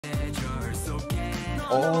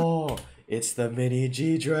Oh, it's the mini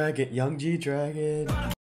G Dragon, young G Dragon. Oh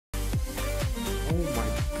my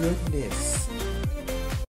goodness.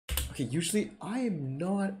 Okay, usually I am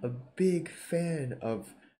not a big fan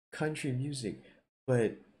of country music,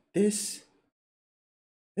 but this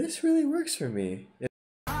really works for me.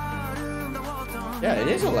 Yeah, it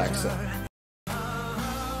is Alexa.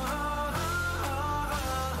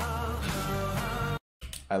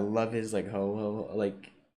 I love his like ho ho,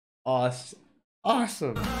 like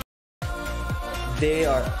awesome. They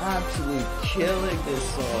are absolutely killing this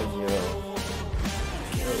song, yo.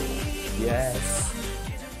 Yes.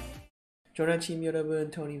 Jonah team 여러분,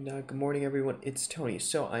 Tony입니다. Good morning everyone, it's Tony.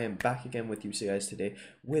 So I am back again with you guys today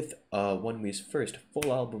with ONEWE's first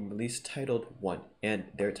full album release titled One, and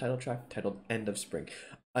their title track titled End of Spring.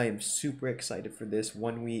 I am super excited for this.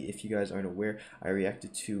 ONEWE, if you guys aren't aware, I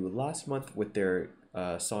reacted to last month with their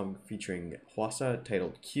song featuring Hwasa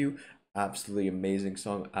titled Q. Absolutely amazing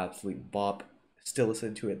song, absolute bop. Still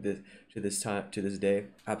listen to it to this day.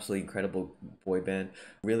 Absolutely incredible boy band.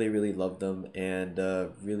 Really love them, and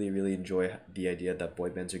really enjoy the idea that boy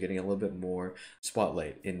bands are getting a little bit more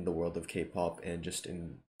spotlight in the world of K-pop and just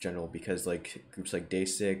in general, because like groups like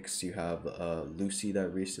Day6, you have Lucy that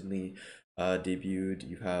recently debuted,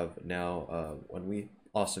 you have now ONEWE.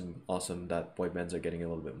 Awesome that boy bands are getting a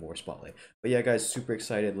little bit more spotlight. But yeah guys, super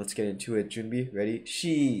excited. Let's get into it. Junbi, ready?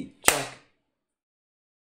 Check.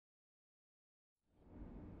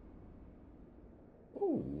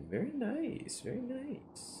 Oh, very nice.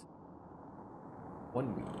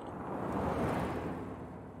 ONEWE.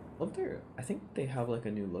 Love their, I think they have like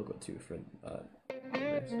a new logo too for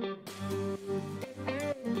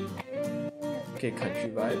okay, country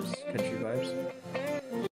vibes.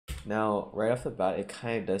 Now, right off the bat, it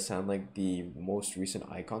kind of does sound like the most recent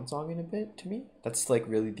Icon song in a bit to me. That's like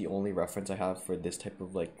really the only reference I have for this type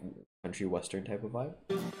of like country western type of vibe.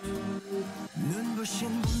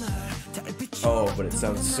 Oh, but it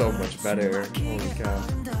sounds so much better. Holy cow.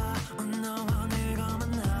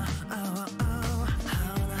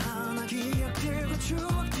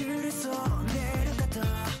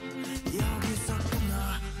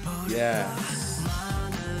 Yeah.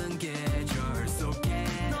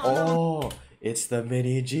 Oh, it's the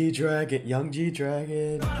mini G Dragon, young G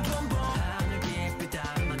Dragon.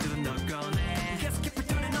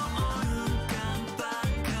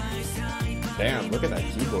 Damn, look at that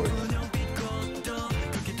keyboard.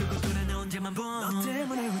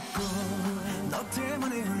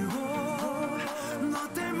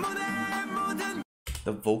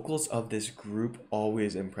 The vocals of this group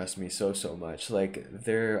always impress me so much. Like,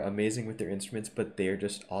 they're amazing with their instruments, but they're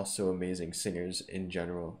just also amazing singers in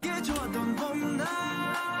general.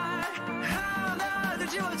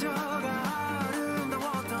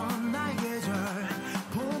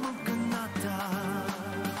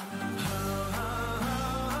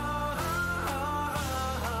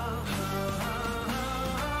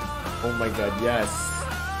 Oh my god, yes!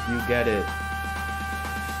 You get it.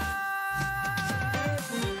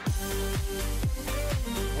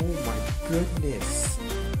 Goodness.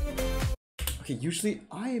 Okay, usually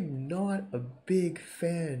I am not a big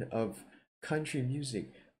fan of country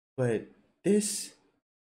music, but this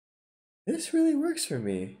really works for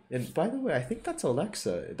me. And by the way, I think that's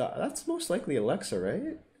Alexa. That's most likely Alexa,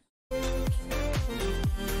 right?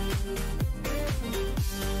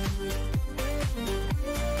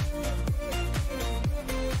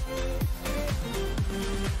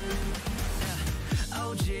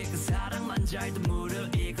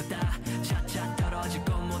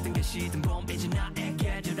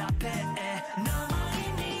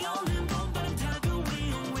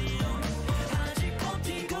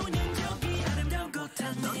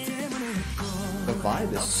 The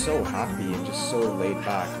vibe is so happy and just so laid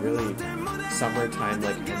back, really summertime,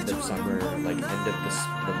 like end of summer, like end of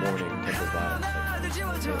the morning type of vibe.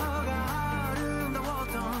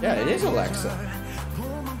 Yeah, it is Alexa.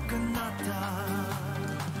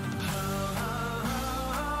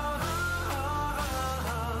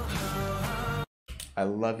 I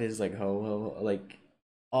love his like ho ho, like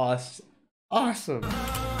awesome.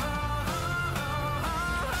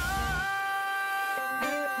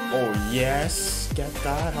 Oh yes, get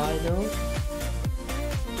that high note.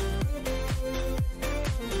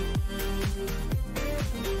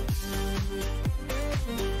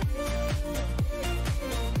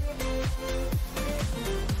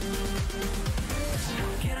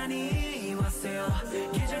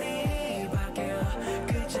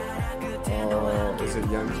 Oh, is it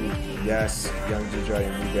Young G? Yes, Young G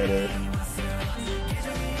Dragon, you get it.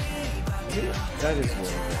 That is one.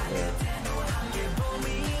 Yeah.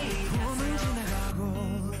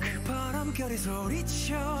 숨결이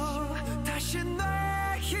소리쳐 다시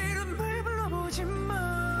너의 이름을 불러보지만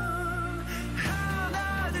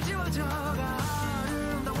하나둘 지워져가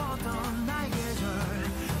아름다웠던 나의 계절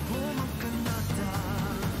봄은 끝났다.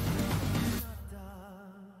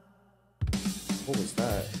 What was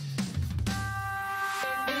that?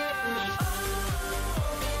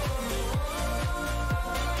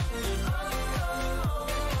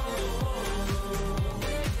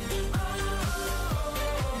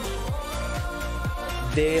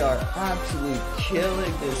 They are absolutely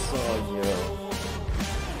killing this song, yo.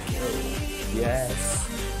 Yes.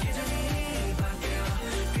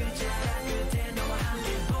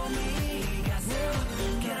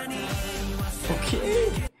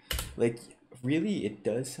 Okay. Like, really, it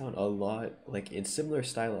does sound a lot like in similar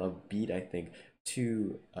style of beat, I think,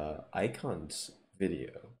 to iKON's video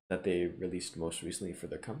that they released most recently for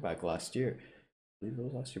their comeback last year. I believe it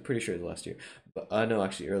was last year. Pretty sure it was last year, but no,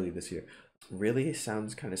 actually early this year. Really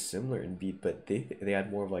sounds kind of similar in beat, but they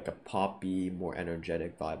add more of like a poppy, more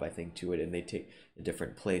energetic vibe, I think, to it, and they take a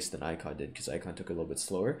different place than iKON did, because iKON took a little bit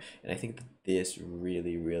slower, and I think that this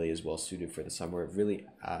really is well suited for the summer. It really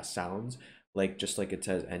sounds like, just like it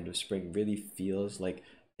says, end of spring. Really feels like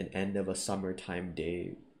an end of a summertime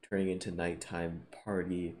day turning into nighttime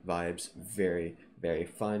party vibes. Very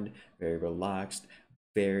fun, very relaxed,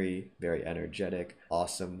 very energetic,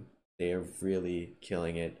 awesome. They are really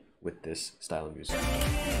killing it with this style of music.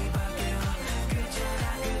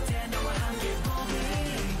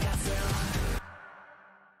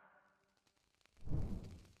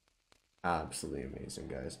 Absolutely amazing,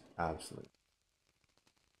 guys. Absolutely.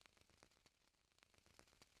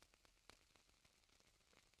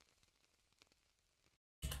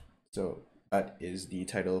 So that is the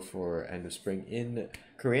title for End of Spring in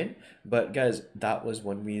Korean. But guys, that was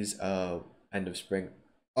ONEWE's End of Spring.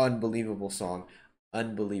 Unbelievable song,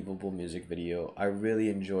 unbelievable music video. I really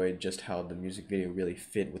enjoyed just how the music video really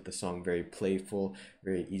fit with the song. Very playful,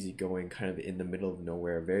 very easygoing, kind of in the middle of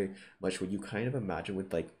nowhere. Very much what you kind of imagine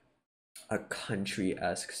with like a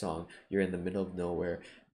country-esque song. You're in the middle of nowhere,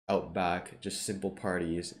 out back, just simple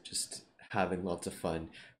parties, just having lots of fun.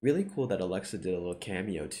 Really cool that Alexa did a little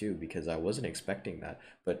cameo too, because I wasn't expecting that,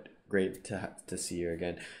 but great to see her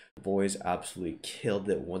again. The boys absolutely killed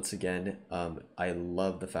it once again. I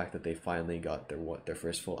love the fact that they finally got their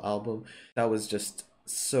first full album. That was just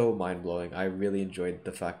so mind-blowing. I really enjoyed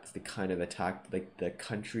the fact that they kind of attacked like the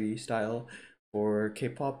country style for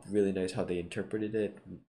K-pop. Really nice how they interpreted it.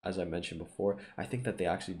 As I mentioned before, I think that they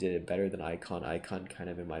actually did it better than iKON. iKON kind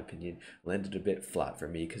of, in my opinion, landed a bit flat for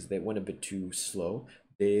me because they went a bit too slow.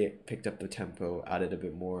 They picked up the tempo, added a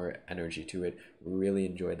bit more energy to it. Really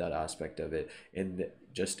enjoyed that aspect of it. And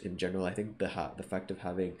just in general, I think the fact of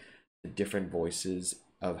having the different voices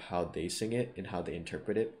of how they sing it and how they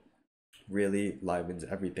interpret it really livens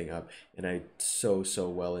everything up. And I so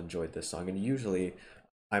well enjoyed this song. And usually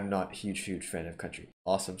I'm not a huge fan of country.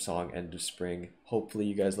 Awesome song, End of Spring. Hopefully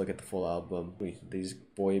you guys look at the full album. These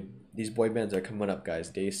boy bands are coming up, guys.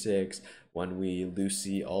 Day6, ONEWE,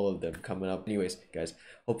 Lucy, all of them coming up. Anyways, guys,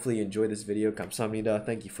 hopefully you enjoyed this video. 감사합니다.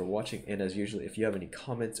 Thank you for watching. And as usual, if you have any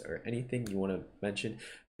comments or anything you want to mention,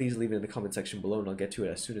 please leave it in the comment section below and I'll get to it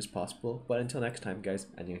as soon as possible. But until next time, guys,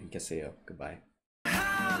 안녕히 계세요. Goodbye.